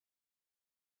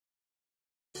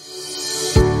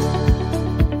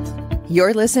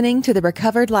You're listening to the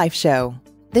Recovered Life Show,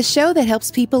 the show that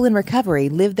helps people in recovery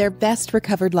live their best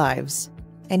recovered lives.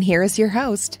 And here is your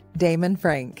host, Damon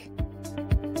Frank.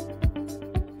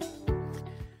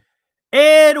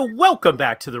 And welcome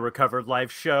back to the Recovered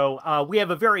Life Show. We have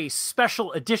a very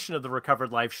special edition of the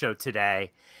Recovered Life Show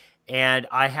today. And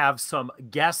I have some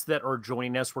guests that are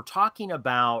joining us. We're talking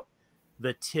about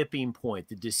the tipping point,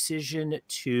 the decision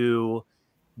to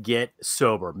get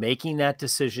sober, making that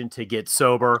decision to get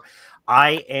sober.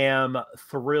 I am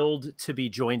thrilled to be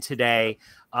joined today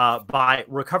by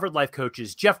Recovered Life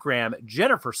coaches Jeff Graham,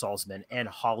 Jennifer Salzman, and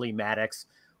Holly Maddox.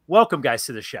 Welcome, guys,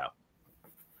 to the show.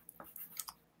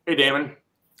 Hey, Damon.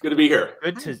 Good to be here.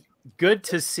 Good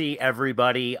to see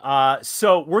everybody.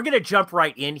 So we're going to jump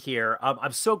right in here.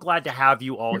 I'm so glad to have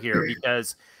you all here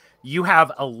because you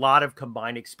have a lot of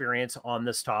combined experience on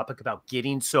this topic about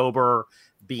getting sober,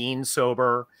 being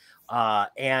sober.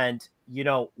 And, you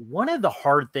know, one of the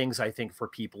hard things I think for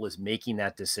people is making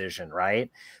that decision, right?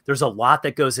 There's a lot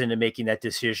that goes into making that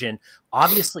decision.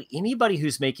 Obviously, anybody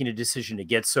who's making a decision to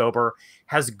get sober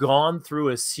has gone through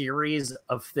a series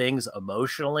of things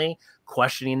emotionally,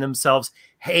 questioning themselves.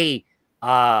 Hey,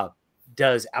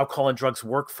 does alcohol and drugs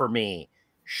work for me?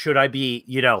 Should I be,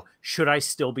 should I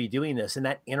still be doing this? And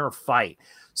that inner fight.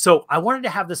 So I wanted to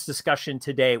have this discussion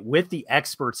today with the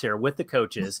experts here, with the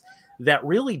coaches that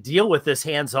really deal with this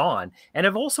hands-on and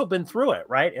have also been through it,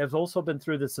 right? Have also been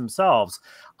through this themselves.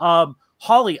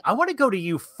 Holly, I want to go to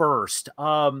you first.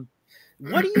 What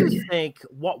do you think?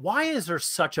 Why is there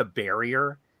such a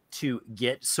barrier to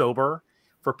get sober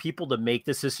for people to make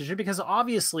this decision? Because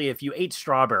obviously if you ate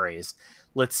strawberries,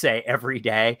 let's say every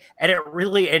day, and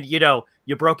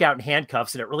you broke out in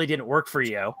handcuffs and it really didn't work for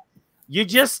you,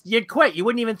 you'd quit. You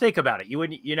wouldn't even think about it. You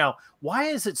wouldn't, why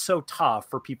is it so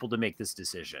tough for people to make this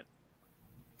decision?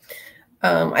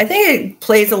 I think it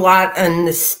plays a lot on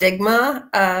the stigma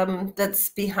that's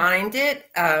behind it.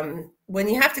 When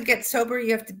you have to get sober,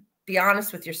 you have to be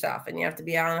honest with yourself and you have to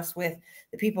be honest with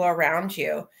the people around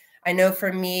you. I know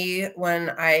for me,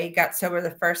 when I got sober the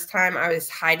first time, I was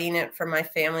hiding it from my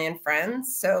family and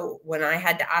friends. So when I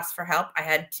had to ask for help, I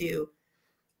had to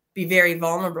be very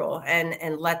vulnerable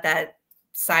and let that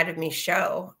side of me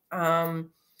show. I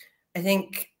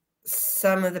think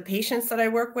some of the patients that I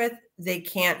work with, they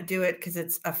can't do it because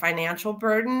it's a financial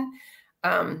burden.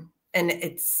 And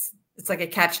it's like a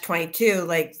catch-22,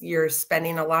 like you're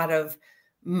spending a lot of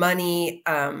money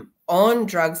on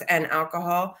drugs and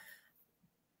alcohol,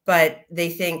 but they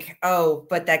think, oh,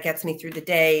 but that gets me through the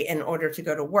day in order to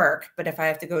go to work. But if I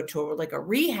have to go to like a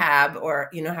rehab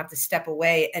or, have to step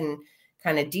away and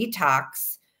kind of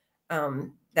detox,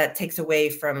 that takes away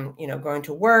from, going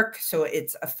to work. So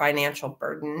it's a financial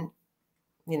burden,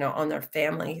 on their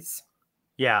families.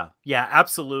 Yeah,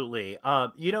 absolutely.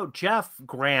 Jeff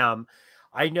Graham,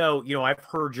 I know, I've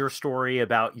heard your story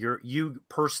about you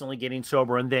personally getting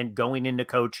sober and then going into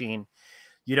coaching.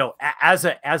 As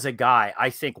a guy, I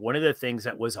think one of the things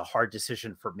that was a hard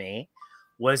decision for me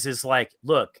is like,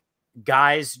 look,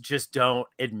 guys just don't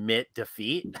admit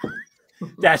defeat.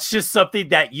 That's just something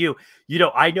that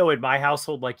I know in my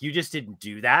household, like you just didn't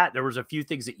do that. There was a few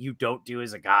things that you don't do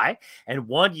as a guy. And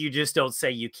one, you just don't say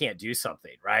you can't do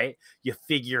something, right? You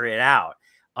figure it out.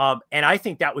 And I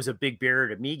think that was a big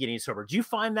barrier to me getting sober. Do you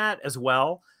find that as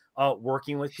well,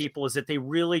 working with people, is that they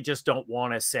really just don't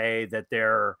want to say that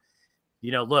they're,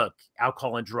 look,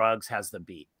 alcohol and drugs has them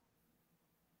beat?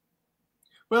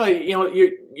 Well,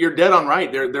 you're dead on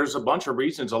right. There's a bunch of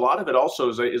reasons. A lot of it also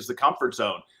is the comfort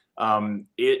zone.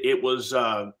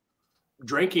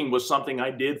 Drinking was something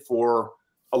I did for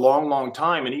a long, long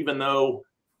time. And even though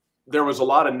there was a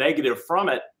lot of negative from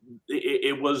it,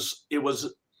 it was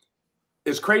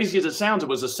as crazy as it sounds, it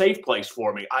was a safe place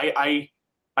for me. I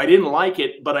didn't like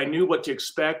it, but I knew what to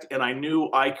expect. And I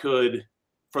knew I could,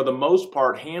 for the most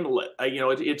part, handle it. I don't know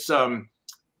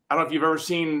if you've ever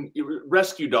seen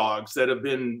rescue dogs that have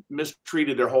been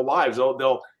mistreated their whole lives.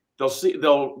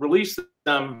 They'll release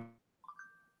them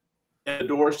at the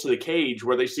doors to the cage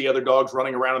where they see other dogs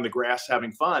running around in the grass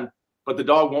having fun, but the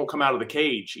dog won't come out of the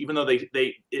cage, even though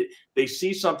they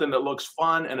see something that looks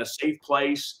fun and a safe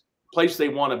place they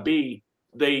want to be.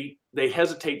 They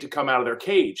hesitate to come out of their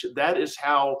cage. That is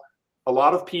how a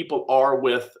lot of people are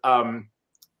with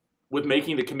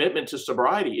making the commitment to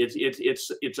sobriety.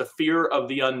 It's a fear of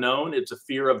the unknown. It's a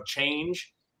fear of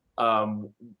change.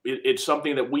 It's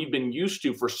something that we've been used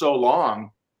to for so long.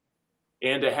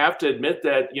 And to have to admit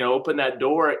that, open that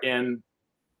door and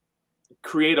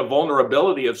create a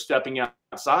vulnerability of stepping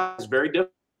outside is very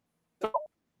difficult.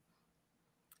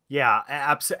 Yeah,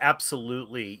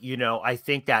 absolutely. You know, I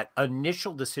think that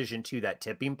initial decision to that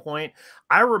tipping point,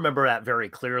 I remember that very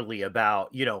clearly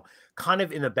about, kind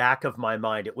of in the back of my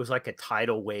mind, it was like a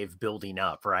tidal wave building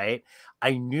up, right?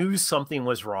 I knew something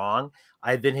was wrong.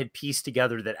 I then had pieced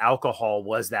together that alcohol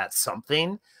was that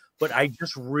something, but I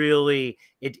just really,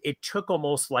 it took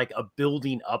almost like a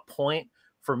building up point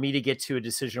for me to get to a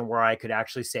decision where I could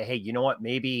actually say, hey, you know what?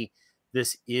 Maybe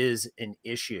this is an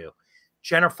issue.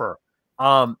 Jennifer,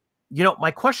 um,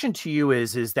 my question to you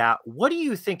is that what do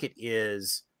you think it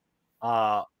is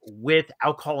with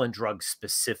alcohol and drugs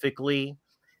specifically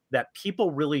that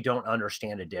people really don't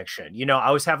understand addiction?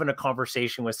 I was having a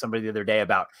conversation with somebody the other day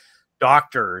about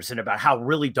doctors and about how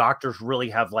really doctors really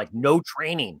have like no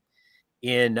training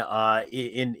in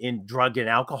drug and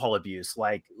alcohol abuse,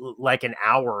 like an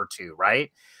hour or two,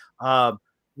 right? Um,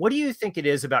 what do you think it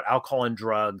is about alcohol and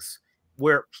drugs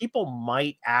where people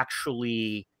might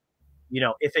actually,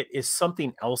 if it is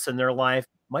something else in their life,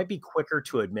 might be quicker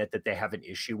to admit that they have an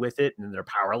issue with it and they're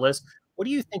powerless? What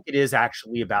do you think it is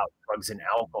actually about drugs and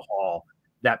alcohol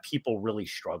that people really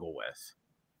struggle with?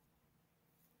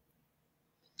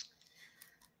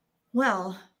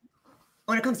 Well,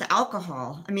 when it comes to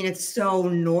alcohol, I mean, it's so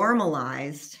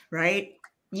normalized, right?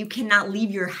 You cannot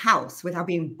leave your house without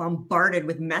being bombarded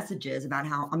with messages about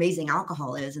how amazing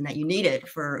alcohol is and that you need it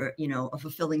for, a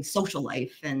fulfilling social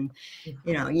life, and,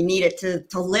 you need it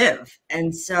to live.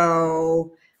 And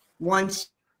so once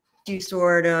you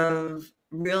sort of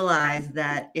realize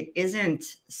that it isn't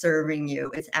serving you,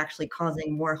 it's actually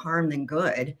causing more harm than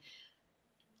good,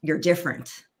 you're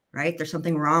different, right? There's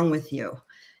something wrong with you.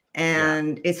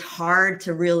 And it's hard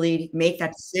to really make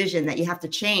that decision that you have to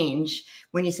change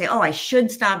when you say, oh, I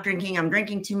should stop drinking, I'm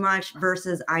drinking too much,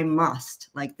 versus I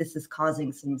must. Like, this is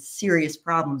causing some serious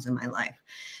problems in my life.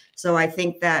 So I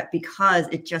think that because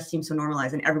it just seems so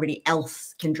normalized and everybody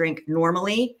else can drink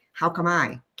normally, how come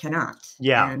I cannot?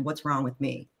 Yeah. And what's wrong with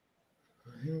me?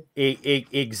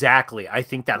 Exactly. I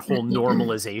think that whole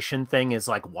normalization thing is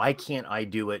like, why can't I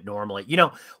do it normally?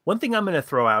 One thing I'm going to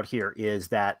throw out here is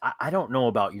that I don't know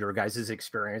about your guys'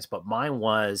 experience, but mine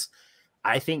was,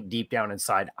 I think deep down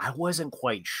inside, I wasn't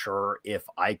quite sure if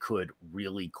I could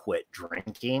really quit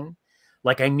drinking.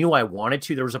 Like, I knew I wanted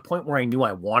to. There was a point where I knew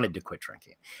I wanted to quit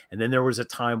drinking. And then there was a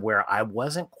time where I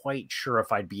wasn't quite sure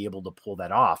if I'd be able to pull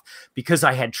that off because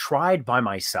I had tried by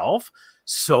myself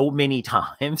so many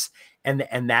times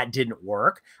and that didn't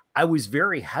work. I was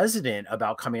very hesitant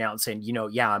about coming out and saying,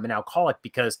 yeah, I'm an alcoholic,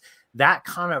 because that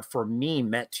kind of, for me,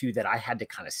 meant too that I had to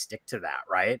kind of stick to that,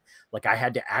 right? Like, I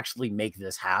had to actually make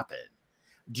this happen.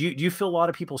 Do you feel a lot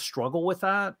of people struggle with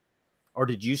that? Or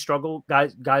did you struggle,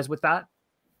 guys, with that?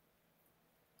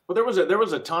 Well, there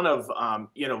was a ton of,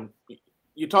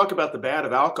 you talk about the bad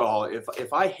of alcohol.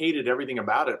 If I hated everything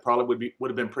about it, probably would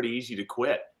have been pretty easy to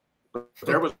quit. But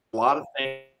there was a lot of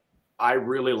things I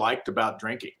really liked about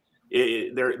drinking.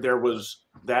 There was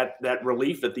that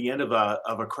relief at the end of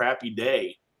a crappy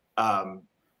day.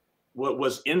 What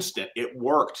was instant. It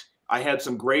worked. I had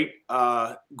some great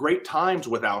times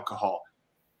with alcohol,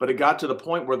 but it got to the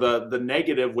point where the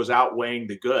negative was outweighing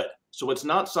the good. So it's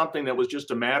not something that was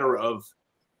just a matter of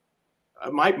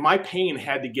my pain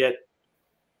had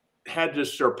to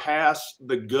surpass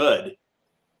the good.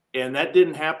 And that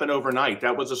didn't happen overnight.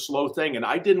 That was a slow thing. And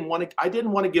I didn't want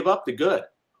to give up the good.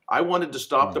 I wanted to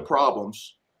stop the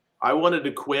problems. I wanted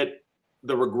to quit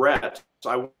the regrets.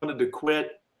 I wanted to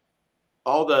quit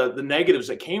all the negatives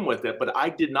that came with it. But I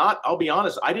did not, I'll be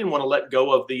honest, I didn't want to let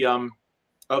go of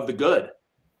the good.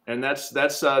 And that's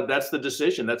the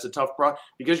decision. That's a tough problem,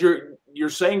 because you're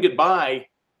saying goodbye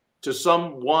to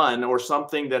someone or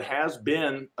something that has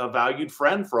been a valued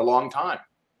friend for a long time.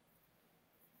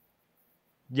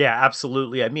 Yeah,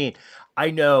 absolutely. I mean, I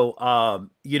know,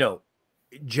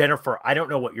 Jennifer, I don't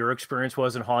know what your experience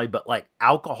was in Holly, but like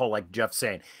alcohol, like Jeff's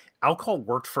saying, alcohol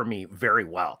worked for me very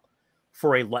well.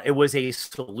 It was a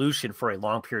solution for a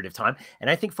long period of time. And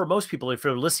I think for most people, if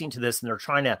they're listening to this and they're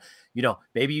trying to,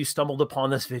 maybe you stumbled upon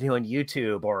this video on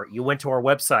YouTube or you went to our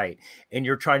website and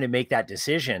you're trying to make that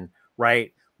decision,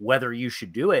 right? Whether you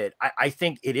should do it. I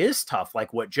think it is tough,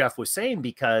 like what Jeff was saying,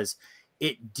 because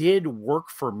it did work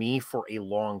for me for a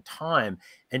long time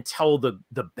until the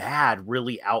bad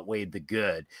really outweighed the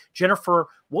good. Jennifer,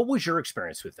 what was your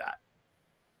experience with that?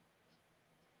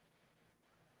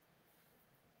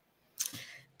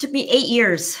 Took me 8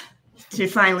 years to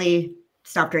finally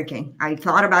stop drinking. I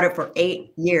thought about it for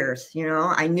 8 years.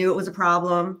 I knew it was a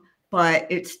problem, but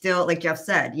it's still, like Jeff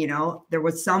said, there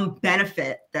was some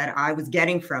benefit that I was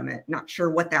getting from it. Not sure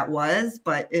what that was,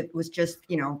 but it was just,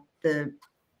 the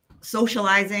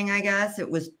socializing, I guess. It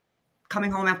was coming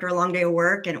home after a long day of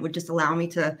work, and it would just allow me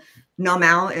to numb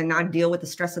out and not deal with the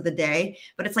stress of the day.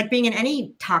 But it's like being in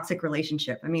any toxic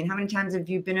relationship. I mean, how many times have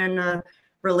you been in a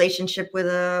relationship with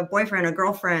a boyfriend, a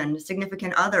girlfriend,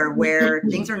 significant other, where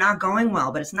things are not going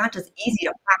well, but it's not just easy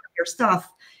to pack up your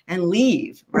stuff and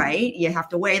leave, right? You have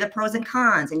to weigh the pros and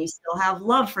cons, and you still have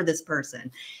love for this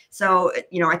person. So,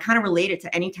 I kind of relate it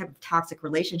to any type of toxic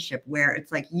relationship where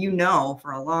it's like,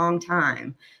 for a long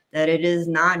time that it is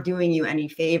not doing you any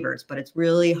favors, but it's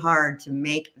really hard to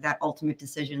make that ultimate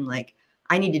decision. Like,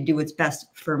 I need to do what's best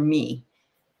for me.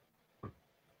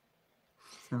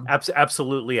 So.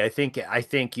 Absolutely. I think,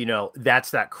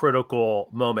 that's that critical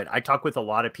moment. I talk with a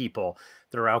lot of people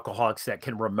that are alcoholics that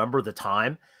can remember the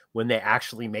time when they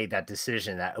actually made that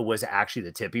decision, that it was actually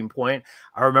the tipping point.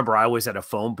 I remember I was at a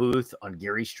phone booth on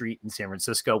Geary Street in San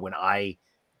Francisco when I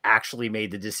actually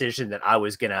made the decision that I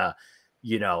was going to,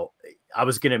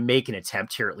 make an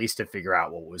attempt here, at least to figure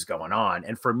out what was going on.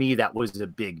 And for me, that was a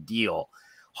big deal.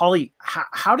 Holly,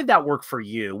 how did that work for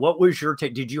you? What was your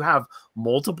did you have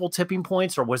multiple tipping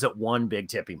points, or was it one big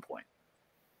tipping point?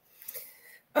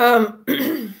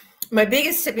 My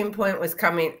biggest tipping point was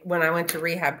coming when I went to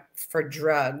rehab for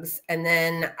drugs. And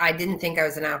then I didn't think I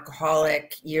was an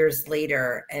alcoholic years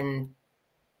later, and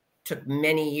took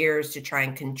many years to try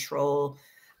and control,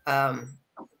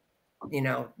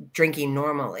 drinking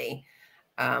normally.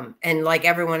 And like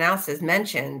everyone else has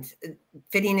mentioned,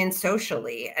 fitting in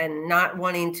socially and not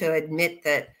wanting to admit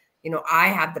that, I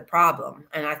had the problem,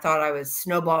 and I thought I was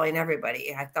snowballing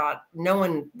everybody. I thought no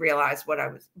one realized what I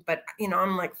was, but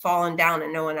I'm like falling down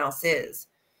and no one else is.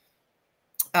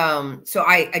 So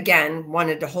I, again,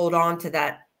 wanted to hold on to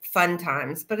that fun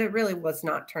times, but it really was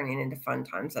not turning into fun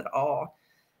times at all.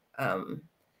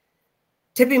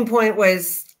 Tipping point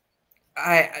was,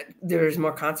 there's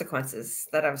more consequences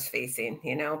that I was facing,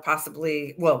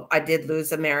 possibly, I did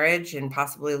lose a marriage, and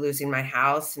possibly losing my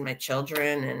house and my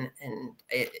children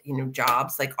and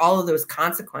jobs, like all of those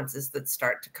consequences that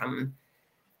start to come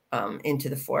into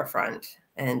the forefront.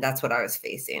 And that's what I was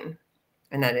facing.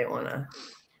 And I didn't want to.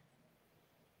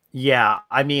 Yeah.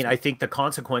 I mean, I think the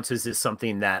consequences is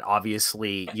something that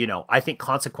obviously, I think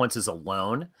consequences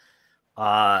alone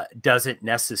doesn't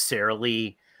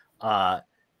necessarily,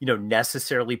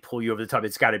 necessarily pull you over the top.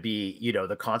 It's got to be,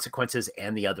 the consequences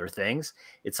and the other things.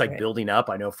 It's like building up,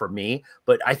 I know for me,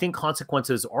 but I think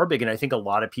consequences are big. And I think a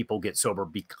lot of people get sober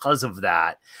because of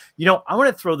that. I want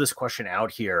to throw this question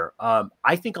out here.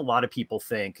 I think a lot of people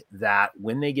think that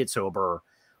when they get sober,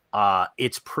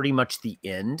 it's pretty much the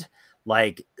end,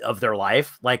 like, of their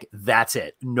life. Like, that's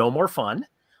it. No more fun.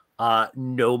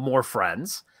 No more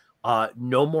friends.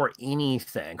 No more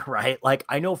anything, right? Like,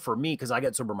 I know for me, because I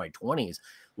got sober in my 20s,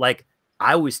 like,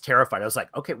 I was terrified. I was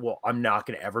like, okay, well, I'm not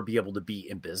going to ever be able to be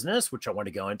in business, which I want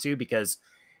to go into, because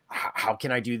how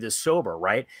can I do this sober,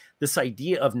 right? This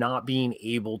idea of not being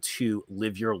able to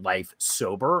live your life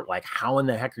sober, like, how in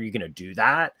the heck are you going to do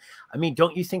that? I mean,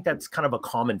 don't you think that's kind of a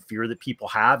common fear that people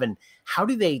have? And how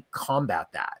do they combat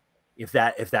that if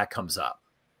that comes up?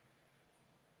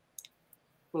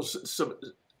 Well, so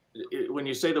when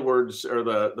you say the words or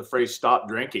the phrase "stop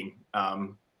drinking,"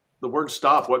 the word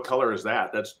 "stop," what color is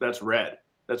that? That's red.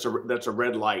 That's a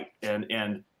red light,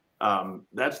 and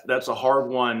that's a hard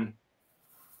one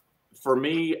for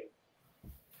me.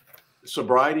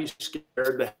 Sobriety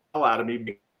scared the hell out of me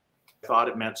because I thought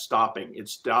it meant stopping.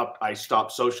 I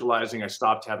stopped socializing. I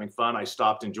stopped having fun. I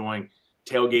stopped enjoying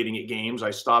tailgating at games.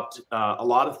 I stopped a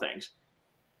lot of things.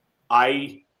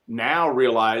 I now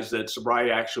realize that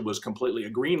sobriety actually was completely a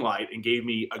green light and gave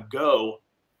me a go,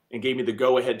 and gave me the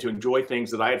go ahead to enjoy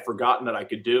things that I had forgotten that I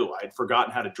could do. I had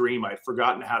forgotten how to dream. I had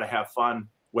forgotten how to have fun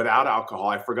without alcohol.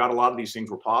 I forgot a lot of these things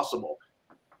were possible.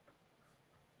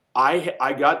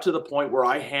 I got to the point where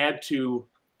I had to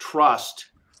trust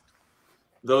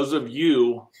those of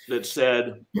you that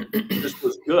said this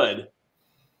was good.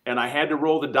 And I had to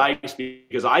roll the dice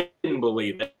because I didn't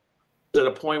believe it. At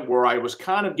a point where I was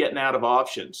kind of getting out of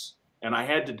options, and I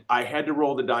had to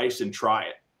roll the dice and try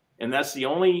it. And that's the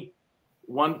only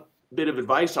one bit of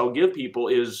advice I'll give people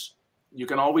is you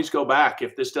can always go back.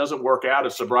 If this doesn't work out,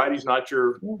 if sobriety's not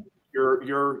your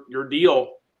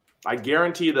deal, I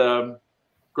guarantee the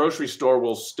grocery store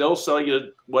will still sell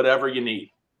you whatever you need.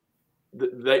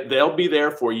 They'll be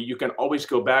there for you. You can always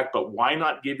go back, but why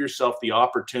not give yourself the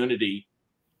opportunity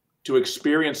to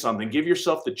experience something? Give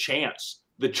yourself the chance,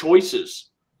 the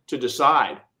choices to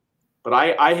decide. But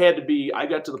I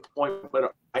got to the point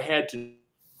where I had to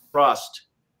trust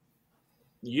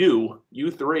you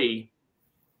three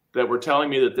that were telling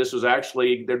me that this was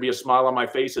actually, there'd be a smile on my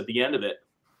face at the end of it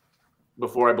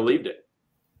before I believed it.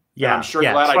 Yeah. I'm sure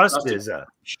Yeah. glad I Trust trusted. is a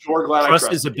Sure glad I trust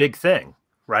trusted is a you. big thing,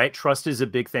 right? Trust is a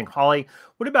big thing. Holly,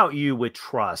 what about you with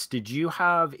trust? Did you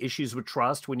have issues with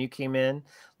trust when you came in?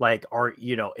 Like,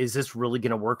 is this really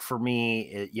going to work for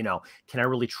me? Can I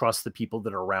really trust the people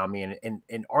that are around me?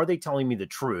 And are they telling me the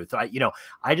truth?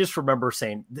 I just remember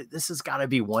saying, this has got to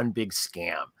be one big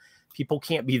scam. People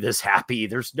can't be this happy.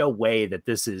 There's no way that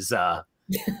this is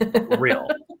real.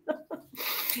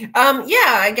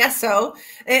 Yeah, I guess so.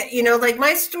 Like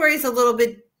my story's a little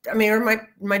bit, I mean, or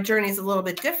my journey's a little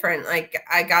bit different. Like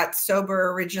I got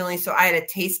sober originally, so I had a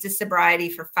taste of sobriety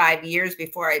for 5 years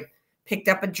before I picked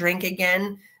up a drink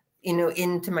again,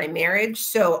 into my marriage.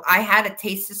 So I had a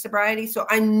taste of sobriety, so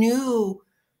I knew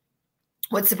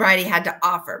what sobriety had to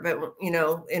offer. But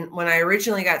when I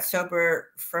originally got sober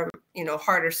from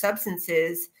harder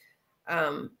substances,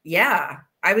 yeah,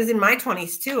 I was in my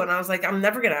 20s too, and I was like, I'm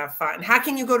never gonna have fun. How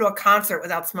can you go to a concert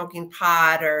without smoking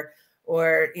pot or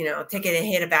taking a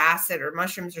hit of acid or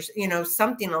mushrooms or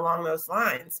something along those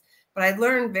lines? But I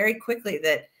learned very quickly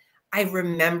that I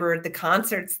remembered the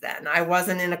concerts then. I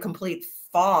wasn't in a complete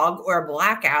fog or a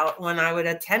blackout when I would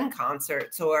attend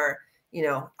concerts or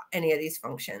any of these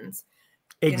functions.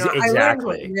 I learned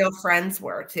what Exactly. real friends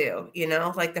were too,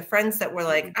 like the friends that were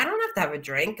like, I don't have to have a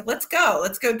drink. Let's go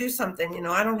do something.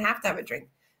 I don't have to have a drink.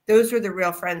 Those were the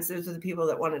real friends. Those are the people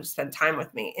that wanted to spend time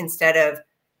with me instead of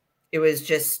it was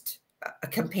just a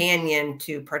companion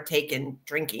to partake in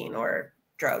drinking or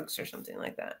drugs or something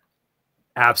like that.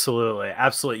 Absolutely.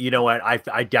 Absolutely. You know what?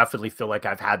 I definitely feel like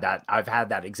I've had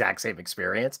that exact same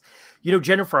experience.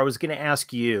 Jennifer, I was going to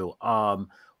ask you,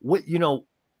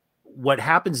 what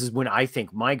happens is when I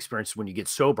think my experience, when you get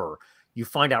sober, you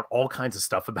find out all kinds of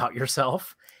stuff about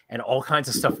yourself and all kinds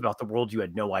of stuff about the world you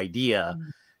had no idea,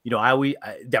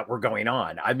 that were going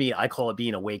on. I mean, I call it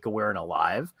being awake, aware, and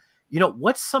alive.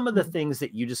 What's some of the things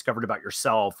that you discovered about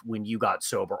yourself when you got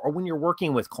sober or when you're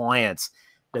working with clients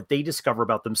that they discover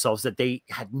about themselves that they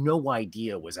had no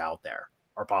idea was out there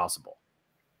or possible?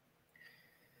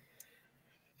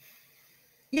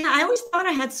 Yeah, I always thought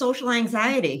I had social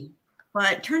anxiety,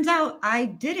 but turns out I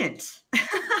didn't.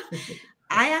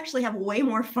 I actually have way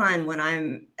more fun when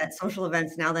I'm at social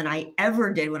events now than I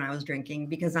ever did when I was drinking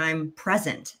because I'm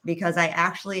present, because I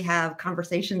actually have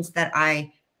conversations that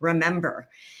I remember.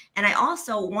 And I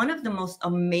also, one of the most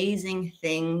amazing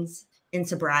things in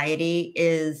sobriety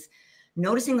is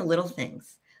noticing the little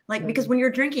things. Like, because when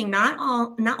you're drinking, not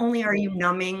only are you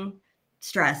numbing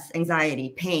stress,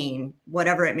 anxiety, pain,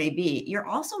 whatever it may be, you're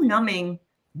also numbing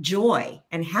joy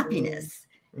and happiness.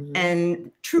 Mm-hmm.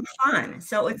 And true fun.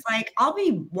 So it's like I'll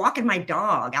be walking my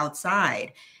dog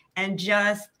outside and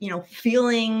just,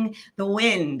 feeling the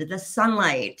wind, the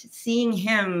sunlight, seeing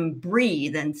him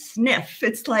breathe and sniff.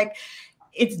 It's like,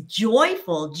 it's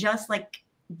joyful, just like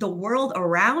the world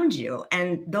around you.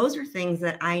 And those are things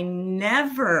that I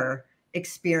never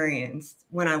experienced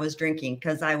when I was drinking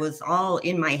because I was all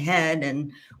in my head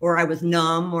or I was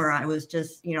numb or I was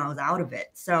just, I was out of it.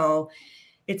 So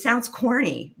it sounds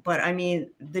corny, but I mean,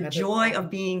 the joy of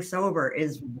being sober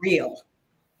is real.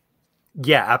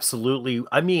 Yeah, absolutely.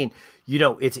 I mean,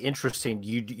 it's interesting.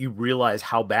 You realize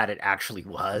how bad it actually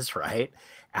was, right?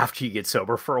 After you get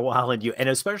sober for a while, and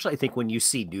especially I think when you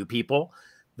see new people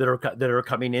that are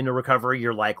coming into recovery,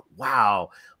 you're like, wow.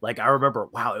 Like I remember,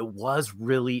 wow, it was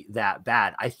really that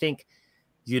bad. I think,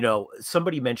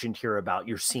 somebody mentioned here about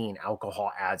you're seeing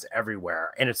alcohol ads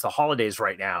everywhere, and it's the holidays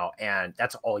right now, and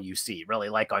that's all you see, really,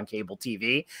 like on cable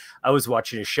TV. I was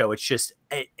watching a show. It's just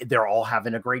they're all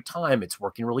having a great time. It's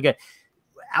working really good.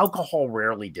 Alcohol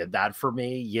rarely did that for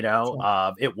me,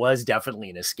 Sure. It was definitely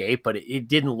an escape, but it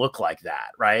didn't look like that,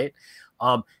 right?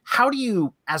 How do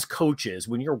you, as coaches,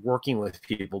 when you're working with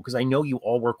people, because I know you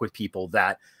all work with people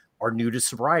that are new to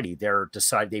sobriety,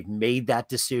 they've made that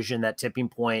decision, that tipping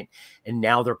point, and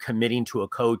now they're committing to a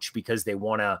coach because they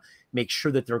want to make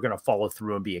sure that they're going to follow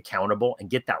through and be accountable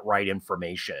and get that right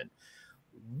information.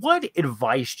 What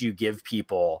advice do you give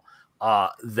people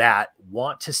that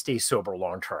want to stay sober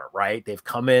long term, right? They've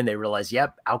come in, they realize,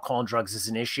 yep, alcohol and drugs is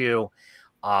an issue.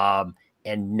 And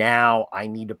now I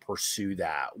need to pursue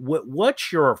that.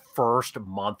 What's your first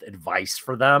month advice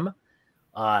for them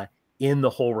in the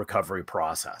whole recovery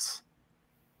process?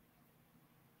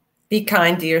 Be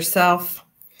kind to yourself.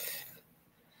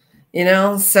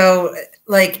 So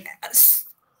like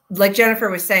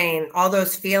Jennifer was saying, all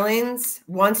those feelings,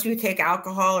 once you take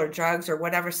alcohol or drugs or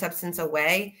whatever substance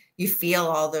away, you feel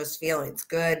all those feelings,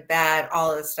 good, bad,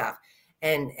 all of this stuff.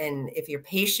 And if you're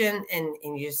patient and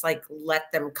you just like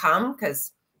let them come,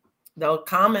 because they'll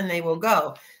come and they will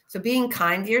go. So being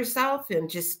kind to yourself and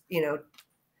just,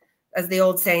 as the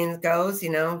old saying goes,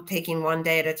 taking one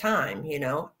day at a time,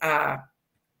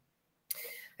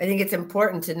 I think it's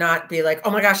important to not be like, oh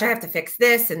my gosh, I have to fix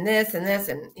this and this and this.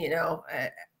 And,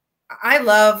 I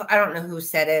don't know who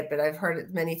said it, but I've heard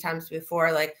it many times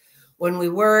before. Like when we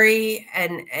worry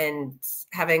and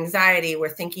have anxiety, we're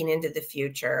thinking into the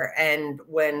future. And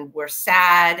when we're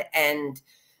sad and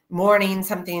mourning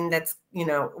something that's,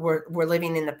 we're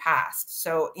living in the past.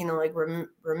 So, like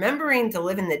remembering to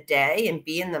live in the day and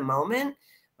be in the moment,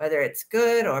 whether it's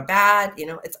good or bad,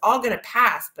 it's all going to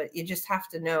pass, but you just have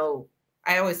to know.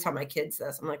 I always tell my kids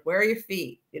this. I'm like, where are your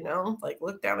feet? Like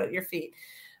look down at your feet.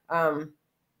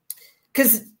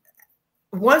 Because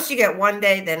once you get one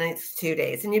day, then it's 2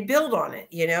 days and you build on it,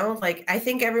 like I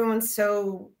think everyone's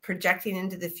so projecting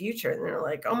into the future and they're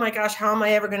like, oh my gosh, how am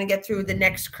I ever going to get through the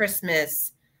next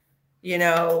Christmas,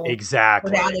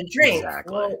 exactly, without a drink?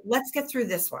 Exactly. Well, let's get through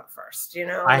this one first,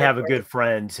 I have a good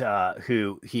friend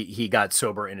who he got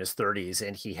sober in his 30s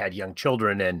and he had young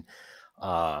children. And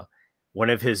one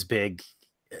of his big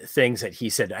things that he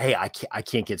said, hey, I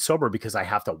can't get sober because I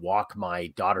have to walk my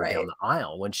daughter down the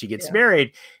aisle when she gets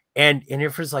married. And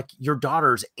it was like, your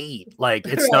daughter's 8. Like,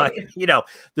 it's not,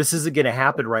 this isn't going to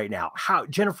happen right now.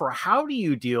 Jennifer, how do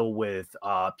you deal with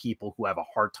people who have a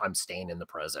hard time staying in the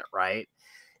present, right?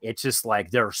 It's just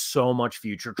like, there's so much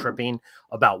future tripping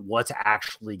about what's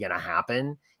actually going to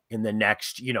happen in the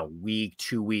next, week,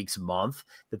 2 weeks, month,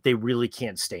 that they really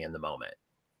can't stay in the moment.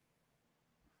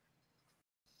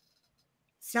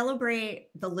 Celebrate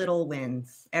the little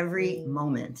wins every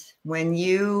moment. When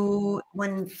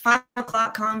 5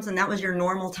 o'clock comes and that was your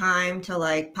normal time to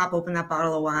like pop open that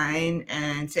bottle of wine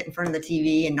and sit in front of the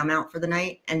TV and numb out for the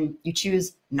night, and you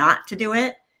choose not to do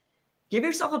it, give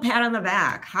yourself a pat on the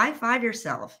back, high five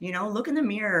yourself, look in the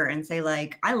mirror and say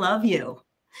like, I love you.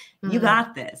 You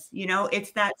got this.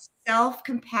 It's that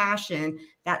self-compassion,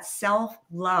 that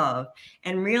self-love,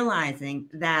 and realizing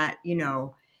that,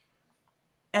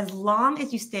 as long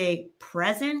as you stay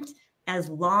present, as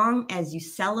long as you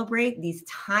celebrate these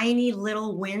tiny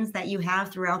little wins that you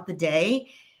have throughout the day,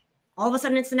 all of a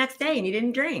sudden it's the next day and you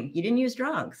didn't drink, you didn't use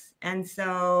drugs. And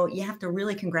so you have to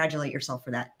really congratulate yourself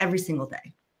for that every single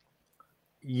day.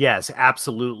 Yes,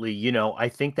 absolutely. I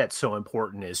think that's so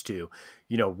important is to,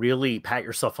 really pat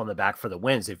yourself on the back for the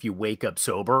wins. If you wake up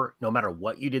sober, no matter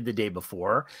what you did the day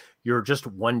before, you're just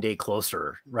one day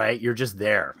closer, right? You're just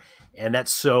there. And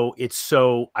it's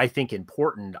so, I think,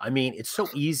 important. I mean, it's so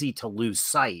easy to lose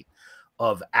sight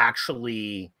of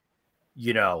actually,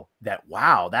 that,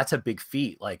 wow, that's a big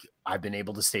feat. Like, I've been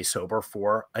able to stay sober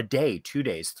for a day, 2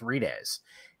 days, 3 days.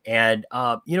 And,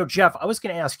 Jeff, I was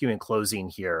going to ask you in closing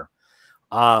here,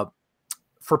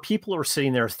 for people who are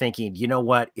sitting there thinking, you know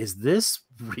what, is this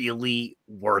really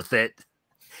worth it?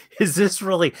 Is this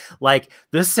really like,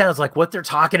 this sounds like what they're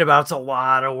talking about. It's a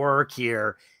lot of work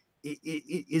here.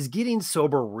 Is getting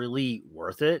sober really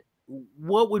worth it?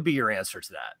 What would be your answer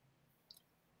to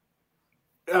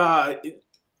that?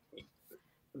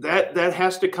 That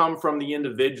has to come from the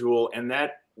individual, and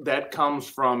that comes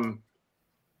from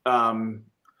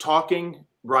talking,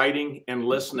 writing, and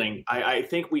listening. I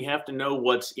think we have to know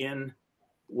what's in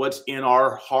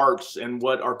our hearts and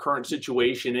what our current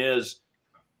situation is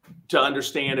to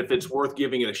understand if it's worth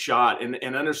giving it a shot,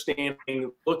 and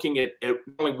understanding, looking at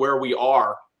only where we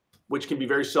are, which can be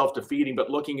very self-defeating, but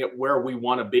looking at where we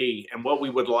want to be and what we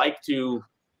would like to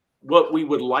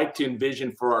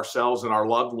envision for ourselves and our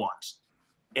loved ones,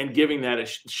 and giving that a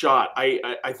shot.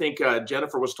 I think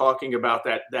Jennifer was talking about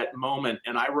that moment,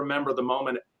 and I remember the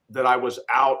moment that I was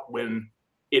out when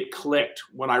it clicked,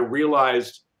 when I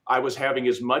realized I was having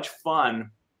as much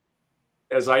fun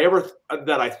as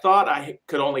that I thought I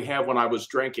could only have when I was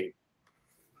drinking.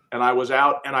 And I was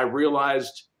out and I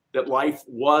realized that life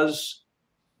was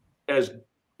as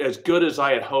good as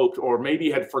I had hoped, or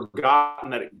maybe had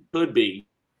forgotten that it could be,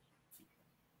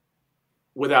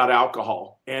 without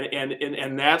alcohol.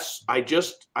 And that's,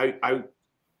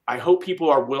 I hope people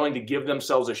are willing to give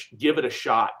it a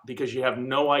shot, because you have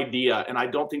no idea. And I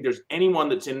don't think there's anyone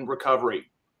that's in recovery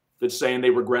that's saying they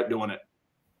regret doing it.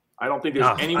 I don't think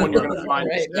there's anyone you're going to find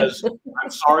that says, I'm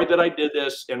sorry that I did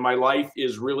this and my life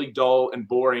is really dull and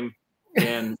boring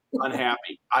and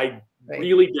unhappy. I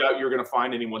really doubt you're going to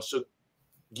find anyone. So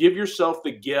give yourself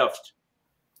the gift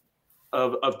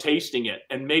of tasting it,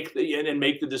 and make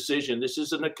the decision. This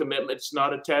isn't a commitment. It's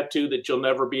not a tattoo that you'll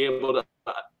never be able to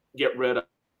get rid of.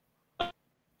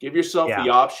 Give yourself the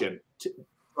option to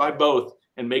try both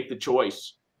and make the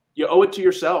choice. You owe it to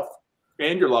yourself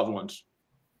and your loved ones.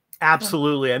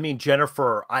 Absolutely. I mean,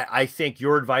 Jennifer, I think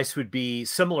your advice would be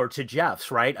similar to Jeff's,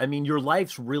 right? I mean, your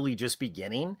life's really just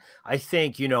beginning. I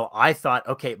think, I thought,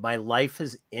 okay, my life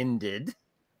has ended.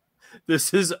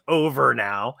 This is over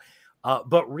now.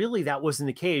 But really, that wasn't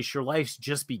the case. Your life's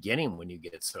just beginning when you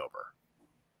get sober.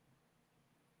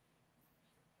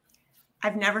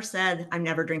 I've never said I'm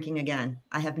never drinking again.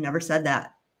 I have never said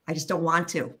that. I just don't want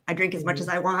to. I drink as much as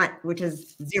I want, which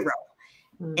is 0.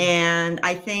 And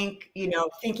I think,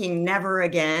 thinking never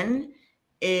again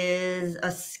is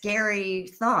a scary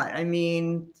thought. I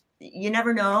mean, you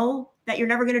never know that you're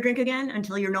never going to drink again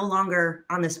until you're no longer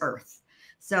on this earth.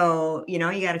 So, you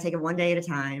got to take it one day at a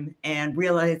time and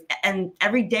realize, and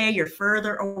every day you're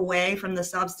further away from the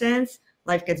substance,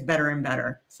 life gets better and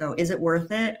better. So is it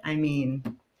worth it? I mean,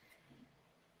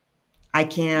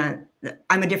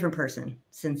 I'm a different person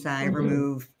since I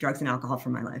removed drugs and alcohol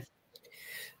from my life.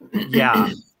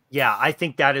 Yeah. Yeah. I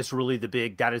think that is really the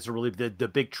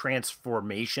big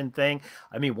transformation thing.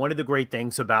 I mean, one of the great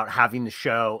things about having the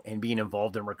show and being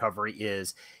involved in recovery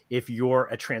is if you're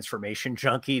a transformation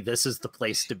junkie, this is the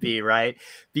place to be, right?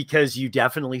 Because you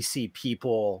definitely see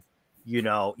people,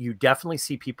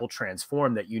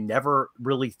 transform that you never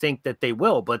really think that they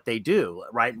will, but they do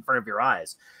right in front of your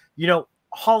eyes.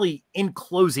 Holly, in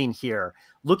closing here,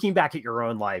 looking back at your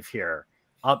own life here,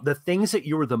 the things that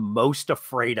you were the most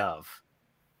afraid of,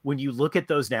 when you look at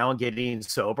those now and getting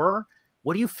sober,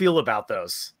 what do you feel about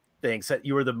those things that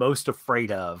you were the most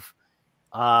afraid of?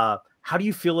 How do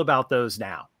you feel about those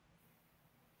now?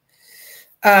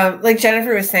 Like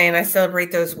Jennifer was saying, I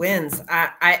celebrate those wins.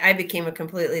 I became a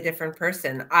completely different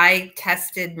person. I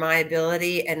tested my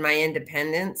ability and my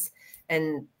independence,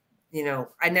 and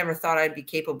I never thought I'd be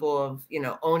capable of,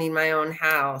 owning my own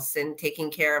house and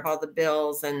taking care of all the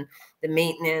bills and the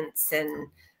maintenance. And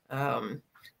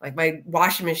like my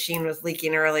washing machine was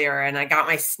leaking earlier and I got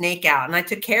my snake out and I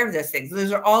took care of those things.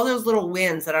 Those are all those little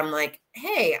wins that I'm like,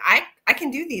 hey, I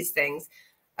can do these things.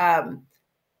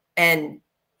 And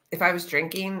if I was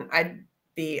drinking, I'd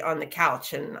be on the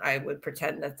couch and I would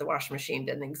pretend that the washing machine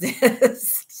didn't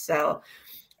exist. So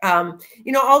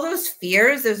all those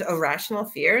fears, those irrational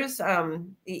fears,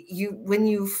 when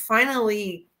you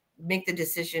finally make the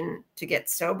decision to get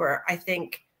sober, I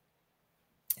think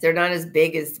they're not as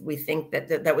big as we think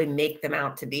that we make them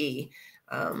out to be.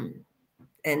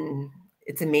 And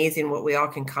it's amazing what we all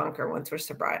can conquer once we're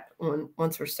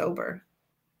sober.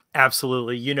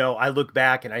 Absolutely. I look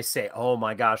back and I say, oh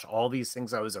my gosh, all these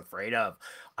things I was afraid of.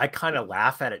 I kind of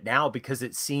laugh at it now because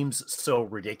it seems so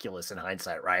ridiculous in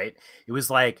hindsight, right? It was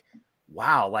like,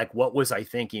 wow, like what was I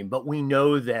thinking? But we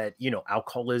know that,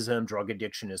 alcoholism, drug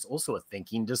addiction is also a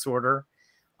thinking disorder.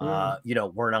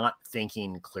 We're not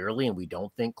thinking clearly and we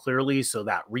don't think clearly. So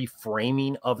that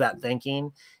reframing of that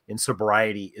thinking in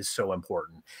sobriety is so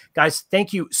important. Guys,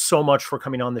 thank you so much for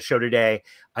coming on the show today.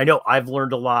 I know I've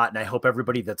learned a lot and I hope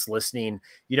everybody that's listening,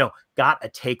 got a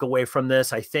takeaway from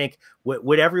this. I think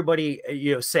would everybody,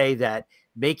 say that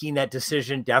making that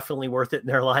decision definitely worth it in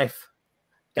their life?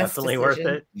 Definitely worth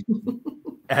it.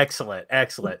 Excellent.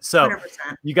 Excellent. So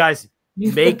 100%. You guys,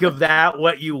 make of that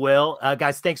what you will.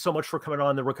 Guys, thanks so much for coming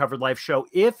on the Recovered Life Show.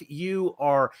 If you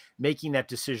are making that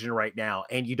decision right now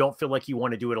and you don't feel like you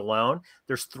want to do it alone,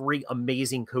 there's 3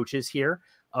 amazing coaches here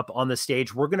up on the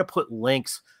stage. We're going to put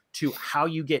links to how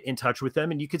you get in touch with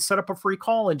them, and you can set up a free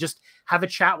call and just have a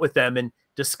chat with them and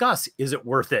discuss, is it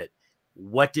worth it?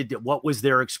 What was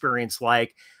their experience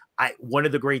like? One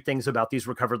of the great things about these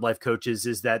Recovered Life coaches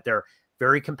is that they're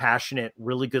very compassionate,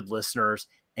 really good listeners,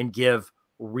 and give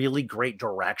really great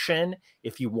direction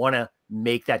if you want to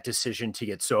make that decision to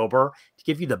get sober, to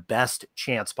give you the best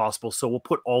chance possible. So we'll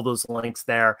put all those links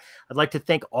there. I'd like to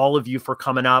thank all of you for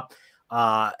coming up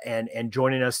and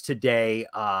joining us today.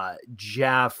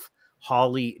 Jeff,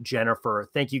 Holly, Jennifer,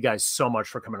 thank you guys so much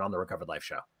for coming on the Recovered Life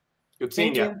Show. Good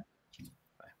seeing you.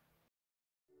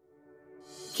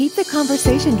 Keep the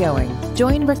conversation going.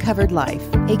 Join Recovered Life,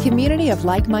 a community of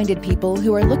like-minded people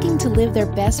who are looking to live their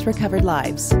best recovered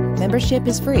lives. Membership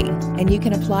is free, and you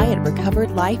can apply at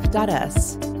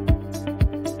recoveredlife.us.